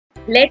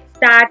Let's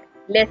start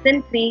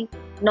Lesson 3,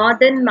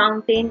 Northern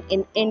Mountain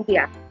in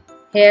India.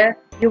 Here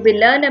you will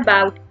learn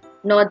about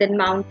Northern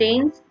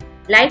Mountains,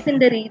 life in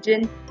the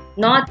region,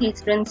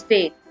 northeastern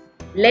states.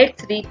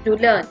 Let's read to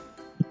learn.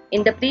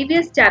 In the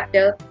previous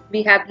chapter,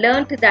 we have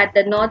learnt that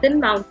the Northern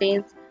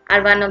Mountains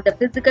are one of the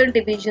physical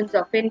divisions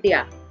of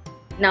India.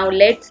 Now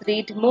let's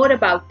read more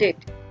about it.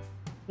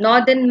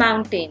 Northern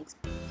Mountains.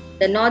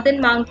 The Northern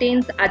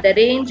Mountains are the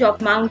range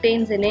of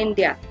mountains in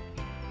India.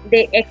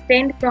 They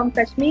extend from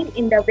Kashmir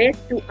in the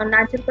west to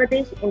Arunachal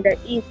Pradesh in the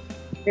east,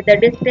 with a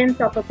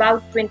distance of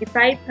about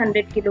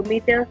 2500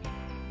 km,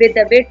 with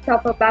a width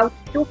of about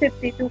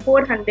 250 to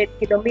 400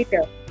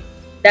 km.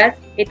 Thus,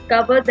 it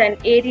covers an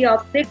area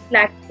of 6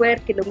 lakh square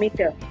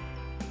km.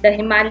 The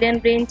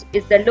Himalayan range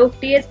is the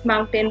loftiest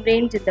mountain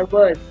range in the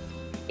world.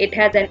 It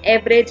has an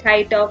average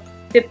height of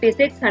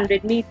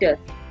 5600 meters.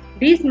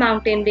 These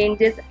mountain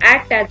ranges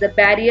act as a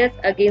barriers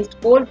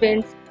against cold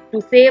winds to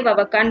save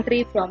our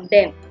country from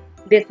them.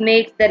 This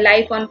makes the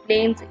life on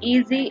plains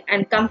easy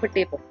and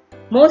comfortable.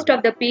 Most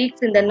of the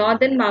peaks in the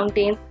northern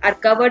mountains are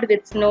covered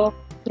with snow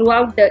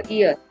throughout the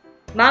year.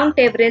 Mount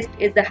Everest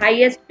is the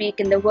highest peak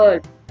in the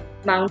world.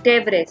 Mount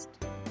Everest.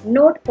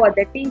 Note for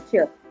the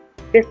teacher.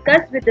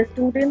 Discuss with the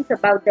students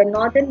about the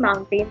northern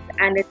mountains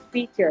and its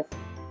features.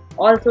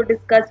 Also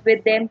discuss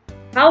with them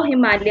how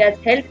Himalayas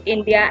help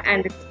India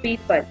and its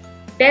people.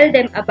 Tell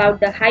them about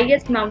the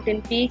highest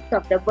mountain peaks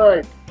of the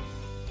world.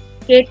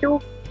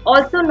 K2,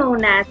 also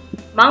known as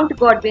Mount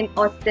Godwin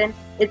Austen,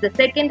 is the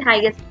second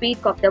highest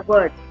peak of the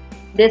world.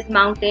 This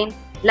mountain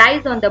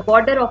lies on the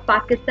border of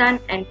Pakistan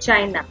and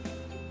China.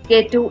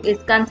 K2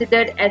 is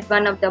considered as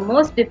one of the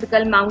most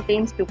difficult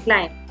mountains to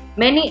climb.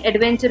 Many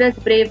adventurous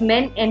brave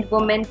men and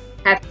women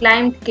have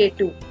climbed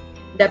K2.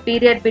 The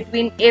period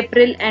between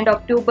April and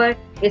October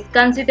is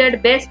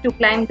considered best to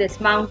climb this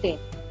mountain.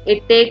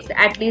 It takes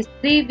at least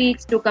 3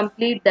 weeks to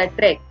complete the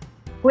trek.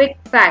 Quick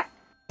fact.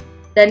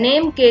 The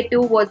name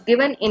K2 was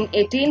given in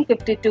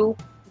 1852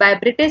 by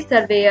British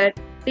surveyor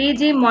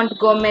T.G.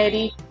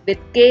 Montgomery, with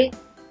K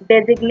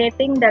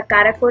designating the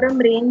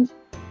Karakoram range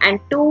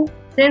and 2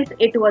 since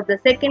it was the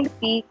second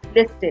peak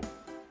listed.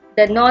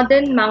 The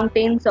Northern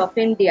Mountains of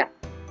India.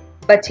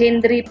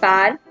 Bachendri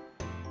Pal,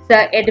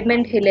 Sir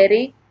Edmund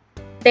Hillary,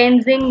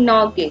 Tenzing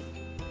Norgay.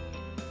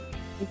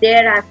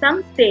 There are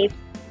some states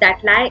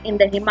that lie in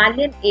the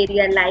Himalayan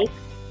area like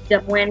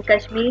Jammu and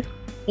Kashmir,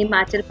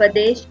 Himachal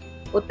Pradesh,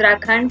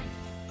 Uttarakhand,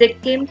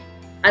 Sikkim,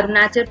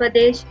 Arunachal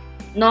Pradesh,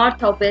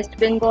 north of West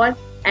Bengal,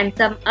 and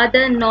some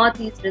other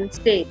northeastern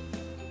states.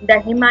 The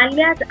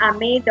Himalayas are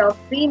made of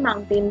 3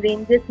 mountain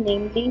ranges,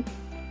 namely,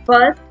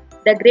 first,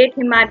 the Great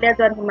Himalayas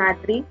or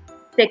Himadri,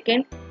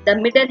 second, the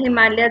Middle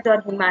Himalayas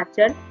or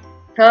Himachal,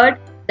 third,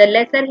 the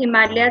Lesser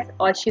Himalayas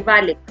or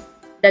Shivalik,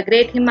 the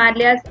Great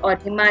Himalayas or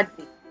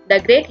Himadri. The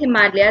Great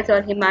Himalayas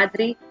or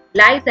Himadri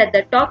lies at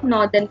the top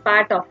northern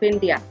part of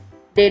India.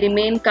 They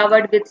remain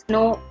covered with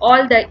snow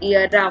all the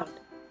year round.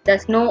 The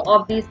snow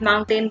of these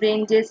mountain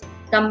ranges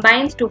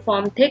combines to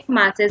form thick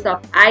masses of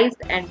ice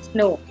and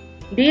snow.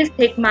 These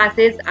thick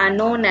masses are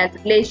known as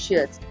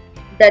glaciers.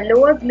 The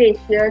lower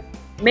glaciers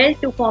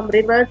melt to form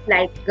rivers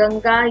like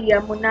Ganga,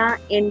 Yamuna,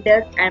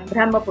 Indus and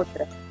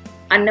Brahmaputra.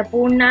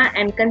 Annapurna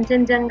and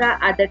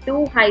Kanchenjunga are the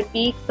 2 high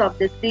peaks of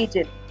this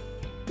region.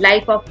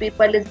 Life of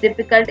people is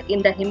difficult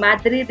in the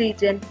Himadri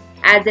region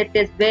as it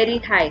is very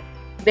high.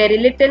 Very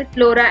little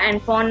flora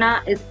and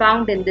fauna is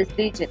found in this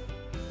region.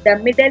 The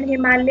Middle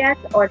Himalayas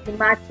or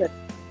Himachal.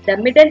 The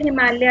Middle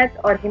Himalayas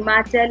or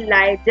Himachal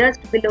lie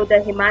just below the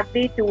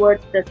Himadri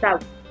towards the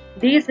south.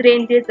 These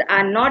ranges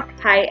are not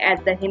high as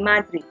the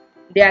Himadri.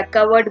 They are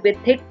covered with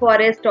thick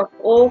forest of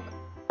oak,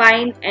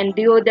 pine and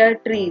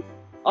deodar trees.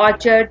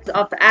 Orchards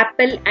of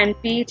apple and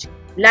peach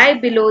lie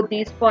below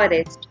these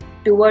forests.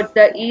 Towards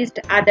the east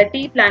are the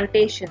tea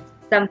plantations.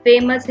 Some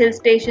famous hill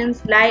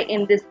stations lie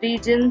in this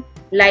region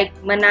like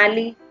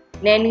Manali,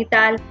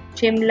 Nainital,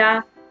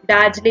 Shimla,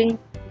 Darjeeling,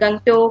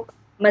 Gangtok,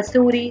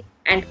 Mussoorie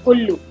and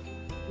Kullu.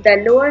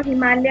 The Lower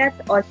Himalayas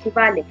or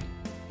Shivalik.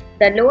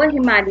 The Lower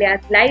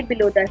Himalayas lie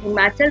below the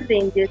Himachal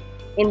ranges,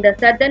 in the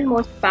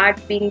southernmost part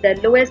being the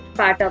lowest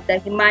part of the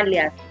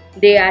Himalayas.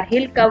 They are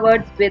hill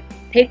covered with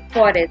thick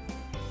forests.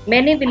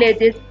 Many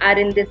villages are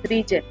in this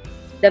region.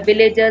 The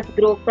villagers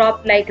grow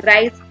crops like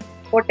rice,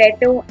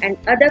 potato and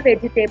other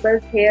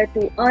vegetables here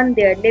to earn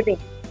their living.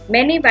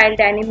 Many wild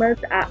animals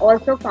are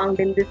also found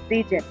in this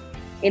region.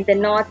 In the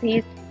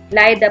northeast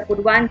lie the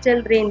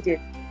Purvanchal ranges.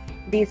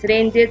 These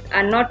ranges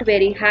are not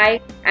very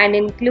high and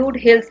include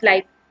hills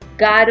like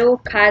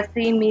Garo,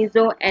 Khasi,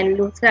 Mizo and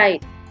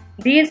Lusai.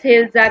 These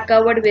hills are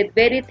covered with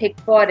very thick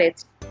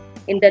forests.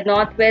 In the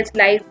northwest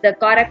lies the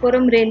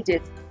Karakoram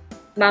ranges.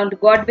 Mount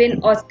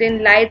Godwin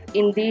Austen lies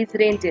in these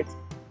ranges.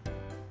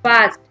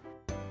 Fast,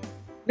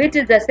 which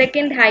is the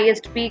second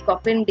highest peak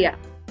of India.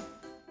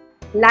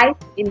 Life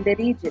in the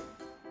region.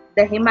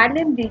 The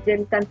Himalayan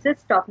region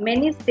consists of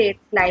many states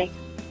like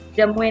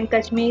Jammu and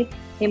Kashmir,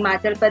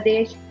 Himachal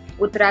Pradesh,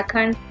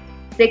 Uttarakhand,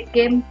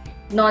 Sikkim,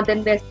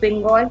 northern West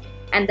Bengal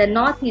and the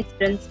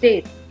northeastern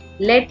states.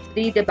 Let's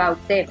read about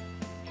them.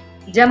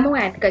 Jammu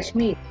and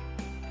Kashmir.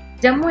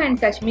 Jammu and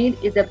Kashmir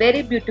is a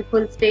very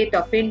beautiful state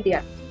of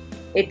India.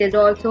 It is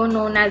also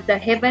known as the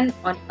heaven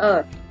on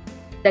earth.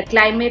 The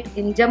climate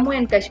in Jammu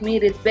and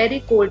Kashmir is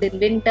very cold in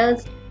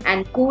winters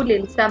and cool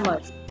in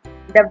summers.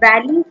 The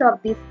valleys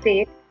of this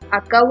state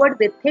are covered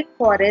with thick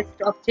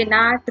forests of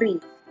chinar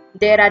trees.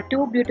 There are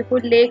two beautiful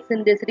lakes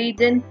in this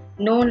region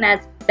known as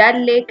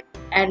Dal Lake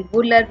and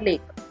Vular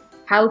Lake.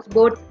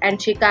 Houseboats and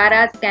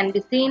shikaras can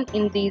be seen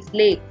in these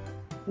lakes.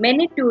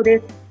 Many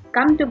tourists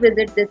come to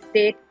visit this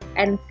state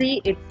and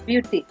see its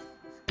beauty.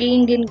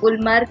 Skiing in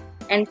Gulmarg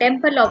and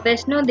Temple of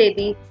Vaishno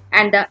Devi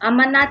and the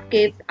Amarnath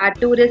Caves are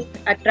tourist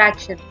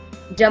attractions.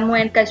 Jammu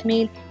and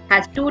Kashmir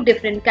has two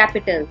different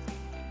capitals.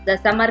 The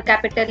summer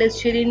capital is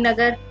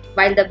Srinagar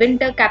while the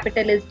winter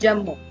capital is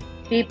Jammu.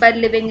 People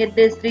living in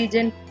this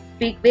region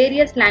speak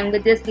various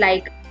languages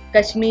like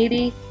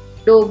Kashmiri,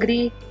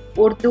 Dogri,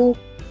 Urdu,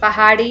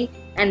 Pahari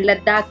and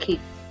Ladakhi.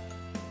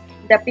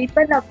 The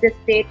people of this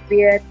state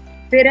wear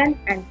firan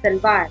and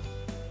salwar.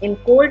 In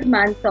cold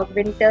months of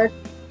winters,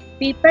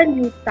 people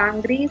use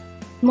kangris,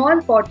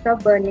 small pots of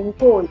burning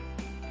coals,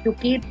 to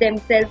keep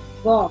themselves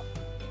warm.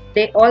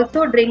 They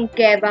also drink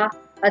keva,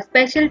 a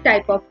special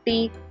type of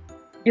tea.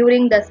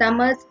 During the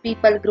summers,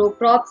 people grow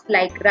crops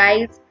like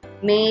rice,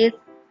 maize,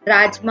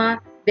 rajma,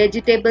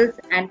 vegetables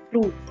and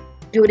fruits.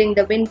 During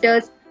the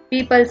winters,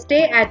 people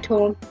stay at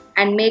home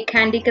and make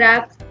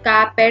handicrafts,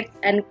 carpets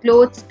and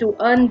clothes to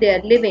earn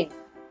their living.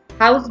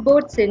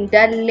 Houseboats in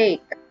Dal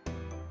Lake.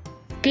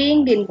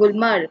 Skiing in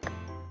Gulmarg.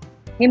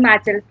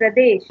 Himachal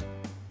Pradesh.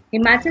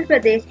 Himachal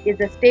Pradesh is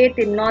a state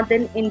in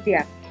northern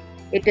India.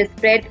 It is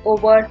spread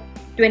over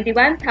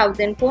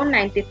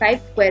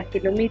 21,495 square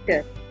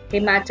kilometers.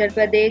 Himachal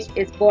Pradesh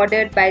is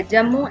bordered by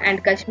Jammu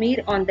and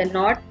Kashmir on the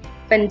north,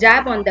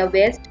 Punjab on the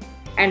west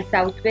and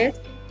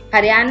southwest,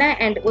 Haryana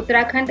and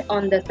Uttarakhand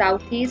on the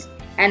southeast,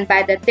 and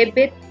by the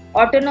Tibet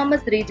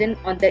Autonomous Region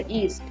on the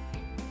east.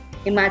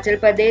 Himachal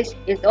Pradesh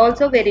is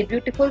also a very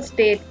beautiful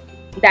state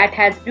that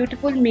has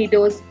beautiful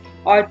meadows,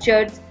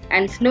 orchards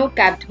and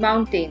snow-capped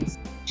mountains.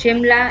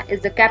 Shimla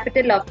is the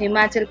capital of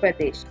Himachal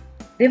Pradesh.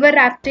 River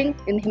rafting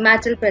in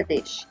Himachal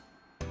Pradesh.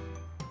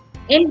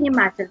 In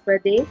Himachal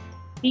Pradesh,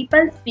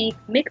 people speak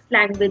mixed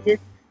languages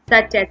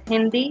such as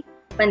Hindi,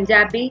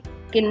 Punjabi,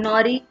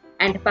 Kinnori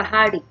and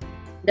Pahari.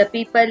 The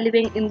people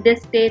living in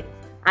this state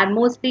are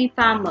mostly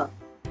farmers.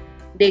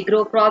 They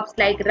grow crops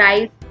like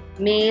rice,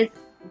 maize,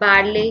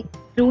 barley,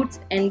 fruits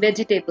and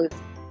vegetables.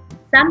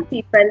 Some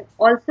people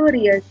also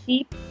rear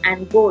sheep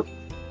and goats.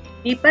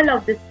 People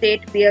of this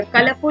state wear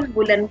colorful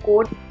woolen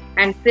coats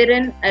and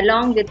firan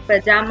along with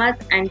pajamas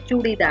and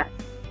chudidars.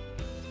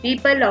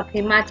 People of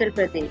Himachal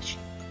Pradesh.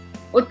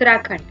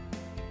 Uttarakhand.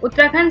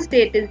 Uttarakhand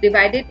state is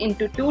divided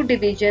into two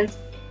divisions,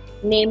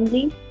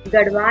 namely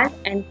Garhwal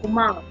and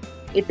Kumaon.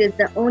 It is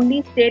the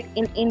only state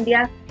in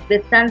India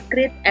with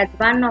Sanskrit as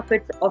one of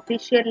its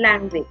official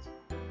language.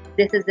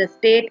 This is the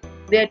state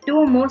where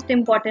two most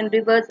important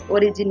rivers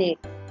originate,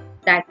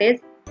 that is,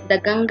 the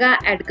Ganga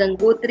at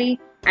Gangotri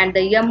and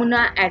the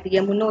Yamuna at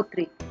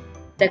Yamunotri.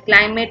 The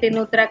climate in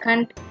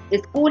Uttarakhand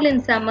is cool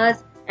in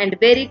summers and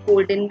very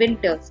cold in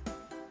winters.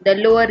 The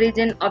lower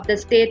region of the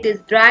state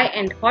is dry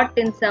and hot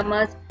in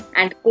summers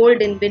and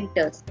cold in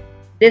winters.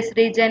 This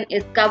region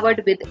is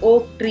covered with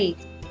oak trees.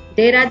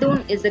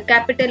 Dehradun is the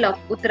capital of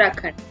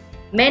Uttarakhand.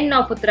 Men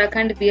of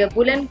Uttarakhand wear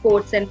woolen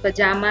coats and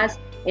pajamas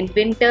in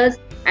winters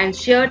and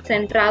shirts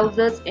and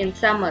trousers in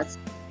summers.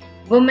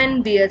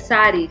 Women wear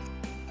saris.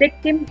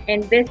 Sikkim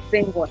and West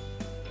Bengal.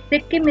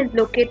 Sikkim is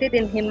located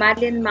in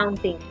Himalayan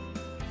mountains.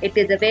 It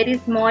is a very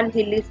small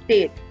hilly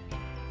state.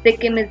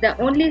 Sikkim is the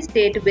only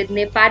state with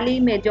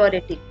Nepali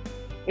majority.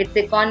 Its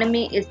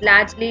economy is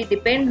largely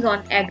depends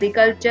on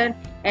agriculture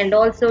and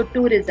also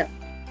tourism.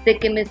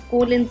 Sikkim is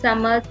cool in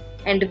summers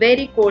and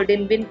very cold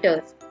in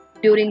winters.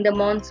 During the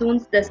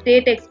monsoons, the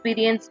state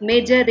experiences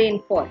major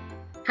rainfall.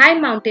 High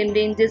mountain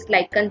ranges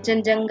like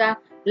Kanchenjunga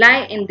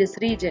lie in this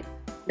region.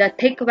 The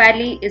thick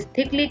valley is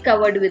thickly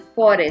covered with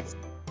forests.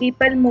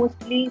 People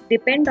mostly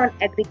depend on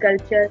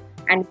agriculture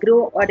and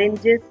grow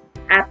oranges,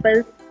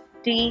 apples,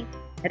 tea,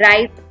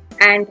 rice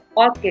and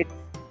orchids.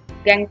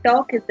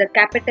 Gangtok is the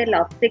capital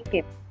of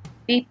Sikkim.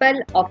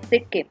 People of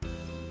Sikkim.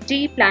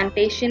 Tea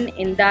plantation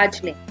in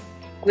Darjeeling.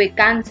 Quick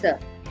answer.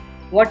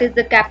 What is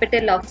the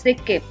capital of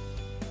Sikkim?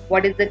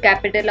 What is the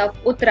capital of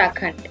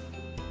Uttarakhand?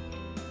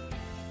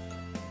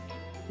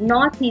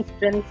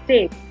 Northeastern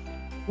states.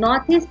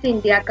 Northeast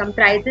India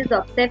comprises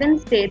of 7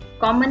 states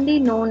commonly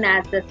known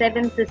as the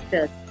Seven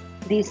Sisters.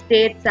 These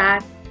states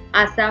are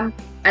Assam,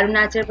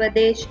 Arunachal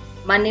Pradesh,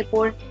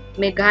 Manipur,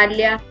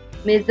 Meghalaya,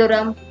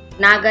 Mizoram,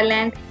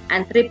 Nagaland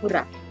and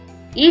Tripura.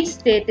 Each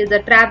state is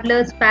a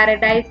traveller's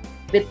paradise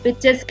with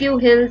picturesque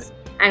hills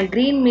and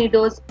green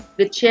meadows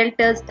which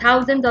shelters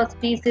thousands of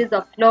species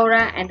of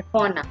flora and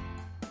fauna.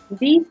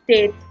 These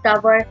states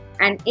cover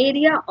an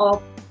area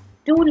of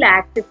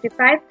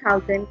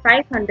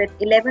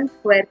 2,55,511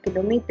 square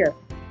kilometers.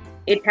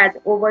 It has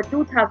over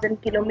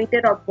 2,000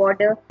 kilometers of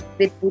border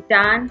with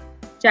Bhutan,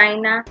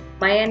 China,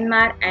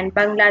 Myanmar and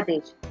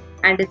Bangladesh.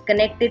 and is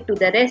connected to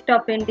the rest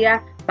of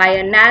India by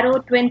a narrow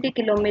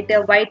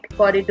 20-kilometer wide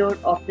corridor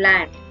of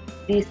land.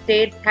 These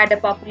states had a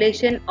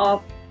population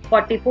of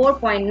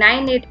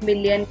 44.98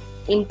 million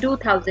in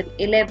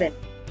 2011,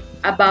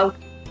 about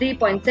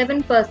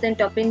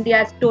 3.7% of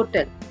India's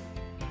total.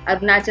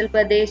 Arunachal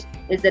Pradesh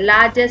is the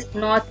largest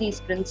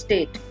northeastern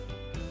state.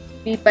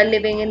 People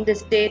living in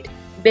this state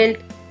built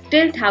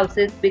stilt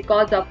houses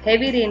because of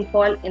heavy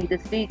rainfall in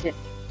this region.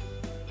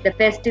 The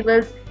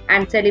festivals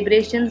and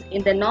celebrations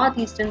in the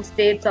northeastern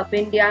states of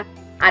India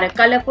are a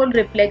colorful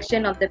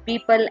reflection of the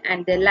people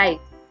and their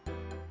lives.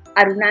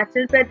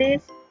 Arunachal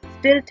Pradesh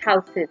stilt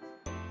houses,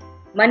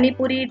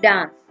 Manipuri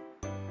dance,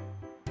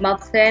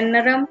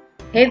 Mawsanaram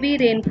heavy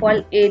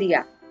rainfall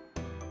area,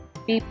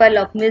 people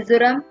of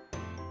Mizoram,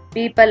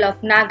 people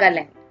of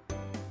Nagaland.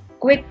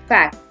 Quick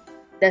fact: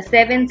 the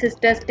Seven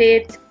Sister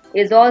States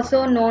is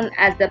also known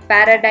as the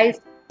Paradise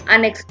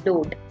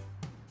Unexplored.